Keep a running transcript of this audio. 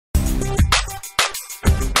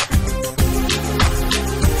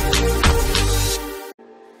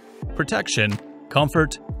protection,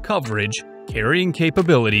 comfort, coverage, carrying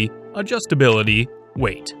capability, adjustability,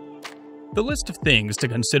 weight. The list of things to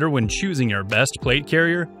consider when choosing your best plate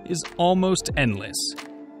carrier is almost endless.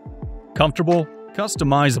 Comfortable,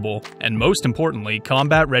 customizable, and most importantly,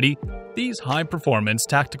 combat-ready, these high-performance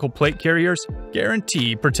tactical plate carriers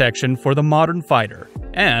guarantee protection for the modern fighter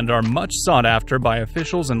and are much sought after by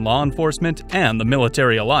officials in law enforcement and the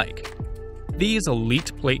military alike. These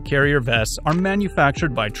elite plate carrier vests are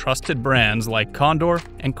manufactured by trusted brands like Condor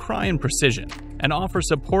and Crye Precision and offer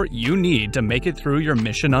support you need to make it through your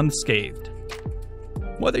mission unscathed.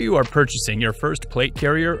 Whether you are purchasing your first plate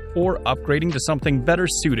carrier or upgrading to something better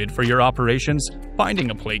suited for your operations,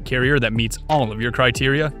 finding a plate carrier that meets all of your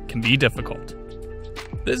criteria can be difficult.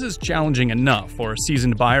 This is challenging enough for a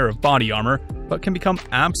seasoned buyer of body armor, but can become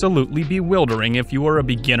absolutely bewildering if you are a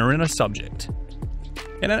beginner in a subject.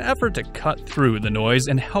 In an effort to cut through the noise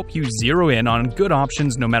and help you zero in on good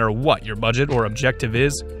options no matter what your budget or objective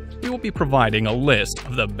is, we will be providing a list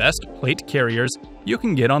of the best plate carriers you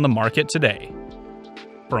can get on the market today.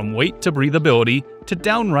 From weight to breathability to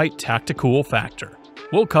downright tactical factor,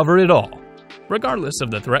 we'll cover it all. Regardless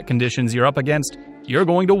of the threat conditions you're up against, you're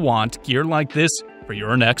going to want gear like this for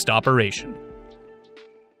your next operation.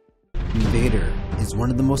 Invader is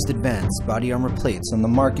one of the most advanced body armor plates on the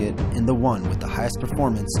market and the one with the highest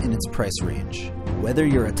performance in its price range. Whether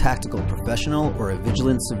you're a tactical professional or a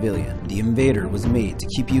vigilant civilian, the Invader was made to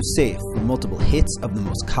keep you safe from multiple hits of the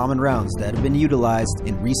most common rounds that have been utilized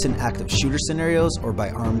in recent active shooter scenarios or by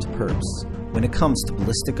armed perps. When it comes to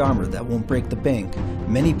ballistic armor that won't break the bank,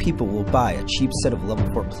 many people will buy a cheap set of level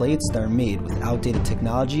 4 plates that are made with outdated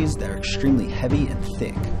technologies that are extremely heavy and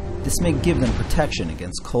thick. This may give them protection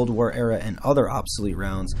against Cold War era and other obsolete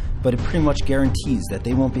rounds, but it pretty much guarantees that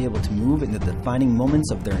they won't be able to move in the defining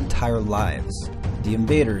moments of their entire lives. The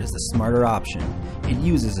Invader is the smarter option. It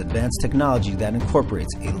uses advanced technology that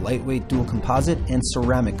incorporates a lightweight dual composite and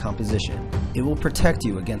ceramic composition. It will protect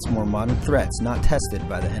you against more modern threats not tested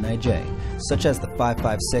by the NIJ, such as the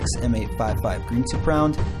 5.56 M855 green tip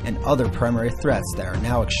round and other primary threats that are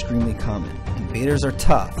now extremely common. Invaders are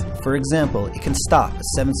tough. For example, it can stop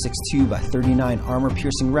a 7.62x39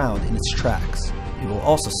 armor-piercing round in its tracks. It will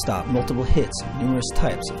also stop multiple hits of numerous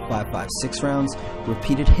types of 5.56 rounds,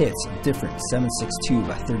 repeated hits of different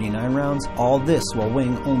 7.62x39 rounds, all this while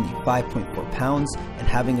weighing only 5.4 pounds and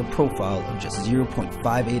having a profile of just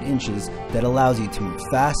 0.58 inches that allows you to move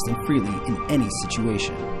fast and freely in any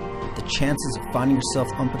situation. The chances of finding yourself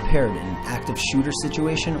unprepared in an active shooter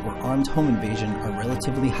situation or armed home invasion are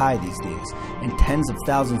relatively high these days, and tens of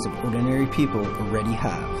thousands of ordinary people already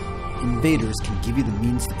have. Invaders can give you the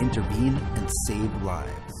means to intervene and save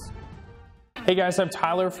lives. Hey guys, I'm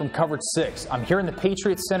Tyler from Coverage 6. I'm here in the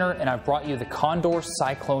Patriot Center and I've brought you the Condor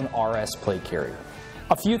CYCLONE RS plate carrier.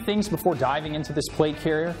 A few things before diving into this plate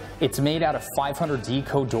carrier. It's made out of 500D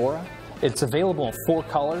Condor. It's available in 4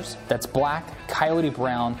 colors. That's black, coyote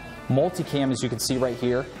brown, multicam as you can see right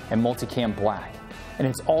here, and multicam black. And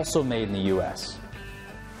it's also made in the US.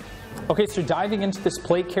 Okay, so diving into this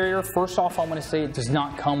plate carrier, first off I want to say it does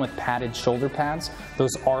not come with padded shoulder pads.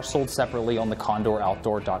 Those are sold separately on the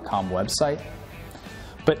CondorOutdoor.com website.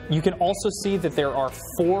 But you can also see that there are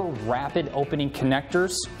 4 rapid opening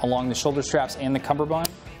connectors along the shoulder straps and the cummerbund.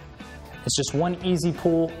 It's just one easy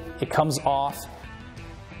pull, it comes off.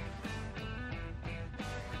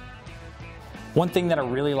 One thing that I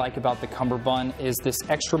really like about the cummerbund is this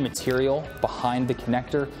extra material behind the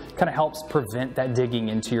connector kind of helps prevent that digging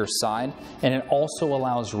into your side, and it also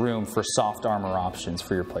allows room for soft armor options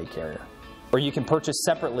for your plate carrier. Or you can purchase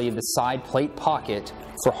separately the side plate pocket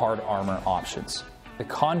for hard armor options. The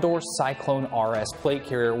Condor CYCLONE RS plate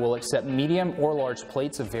carrier will accept medium or large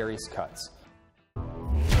plates of various cuts.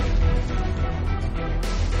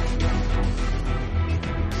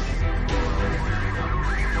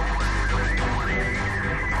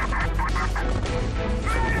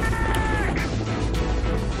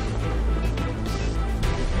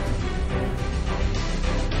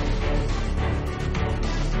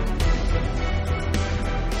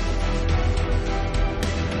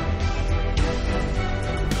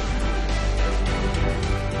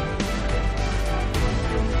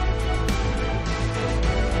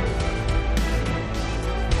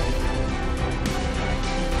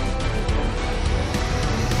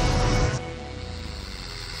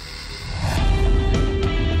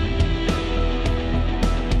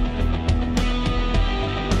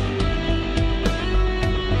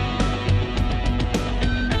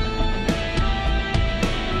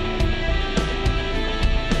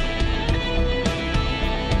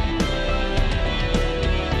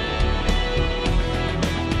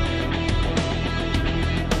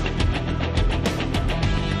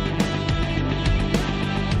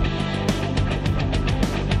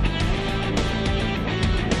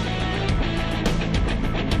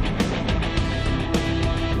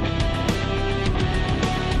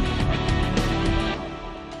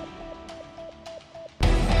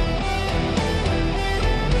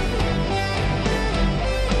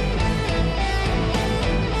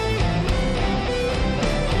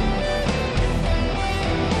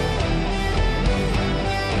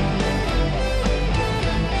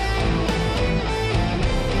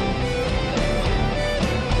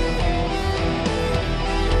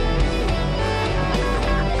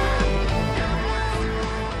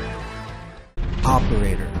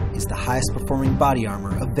 Operator is the highest performing body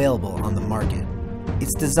armor available on the market.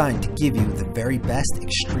 It's designed to give you the very best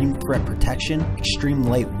extreme threat protection, extreme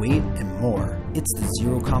lightweight, and more. It's the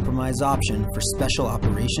zero compromise option for special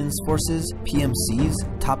operations forces, PMCs,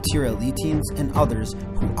 top tier elite teams, and others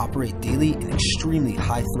who operate daily in extremely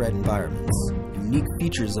high threat environments. Unique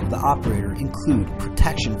features of the Operator include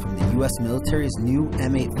protection from the US military's new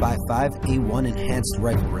M855A1 enhanced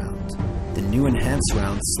rifle round. The new enhanced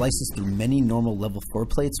round slices through many normal level 4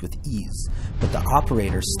 plates with ease, but the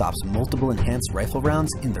Operator stops multiple enhanced rifle rounds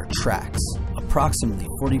in their tracks. Approximately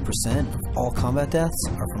 40% of all combat deaths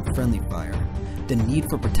are from friendly fire. The need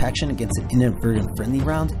for protection against an inadvertent friendly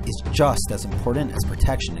round is just as important as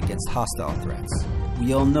protection against hostile threats.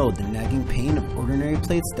 We all know the nagging pain of ordinary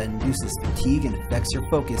plates that induces fatigue and affects your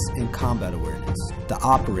focus and combat awareness. The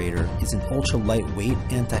Operator is an ultra lightweight,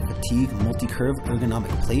 anti-fatigue, multi-curve ergonomic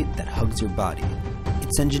plate that hugs your body.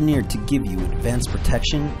 It's engineered to give you advanced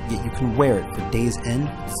protection, yet you can wear it for days end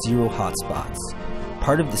with zero hot spots.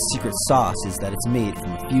 Part of the secret sauce is that it's made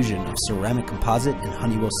from a fusion of ceramic composite and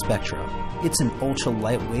Honeywell Spectra. It's an ultra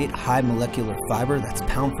lightweight, high molecular fiber that's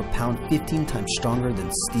pound for pound 15 times stronger than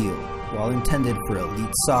steel. While intended for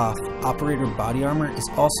elite soft, Operator body armor is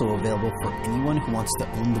also available for anyone who wants to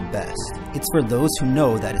own the best. It's for those who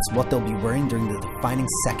know that it's what they'll be wearing during the defining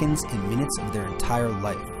seconds and minutes of their entire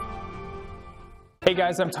life. Hey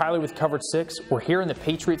guys, I'm Tyler with Coverage 6. We're here in the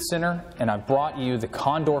Patriot Center, and I brought you the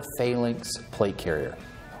Condor PHALANX plate carrier.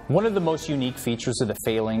 One of the most unique features of the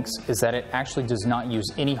PHALANX is that it actually does not use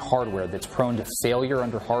any hardware that's prone to failure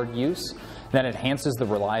under hard use. That enhances the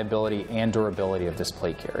reliability and durability of this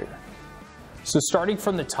plate carrier. So starting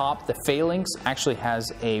from the top, the PHALANX actually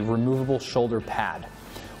has a removable shoulder pad.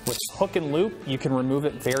 With hook and loop, you can remove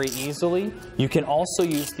it very easily. You can also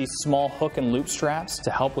use these small hook and loop straps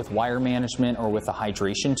to help with wire management or with a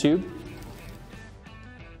hydration tube.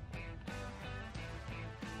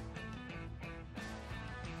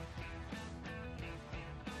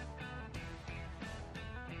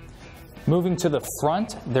 Moving to the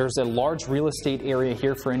front, there's a large real estate area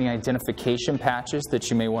here for any identification patches that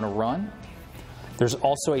you may want to run. There's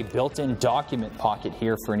also a built-in document pocket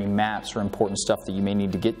here for any maps or important stuff that you may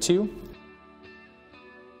need to get to.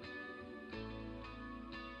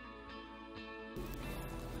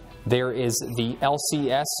 There is the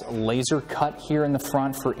LCS laser cut here in the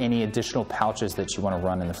front for any additional pouches that you want to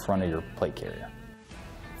run in the front of your plate carrier.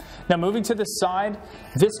 Now moving to the side,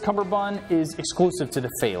 this cummerbund is exclusive to the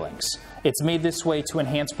PHALANX. It's made this way to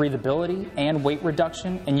enhance breathability and weight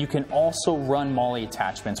reduction, and you can also run MKIII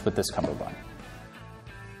attachments with this cummerbund.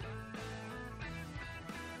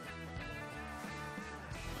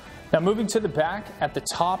 Now moving to the back, at the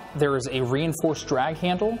top there is a reinforced drag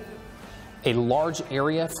handle, a large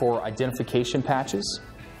area for identification patches,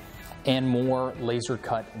 and more laser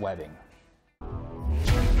cut webbing.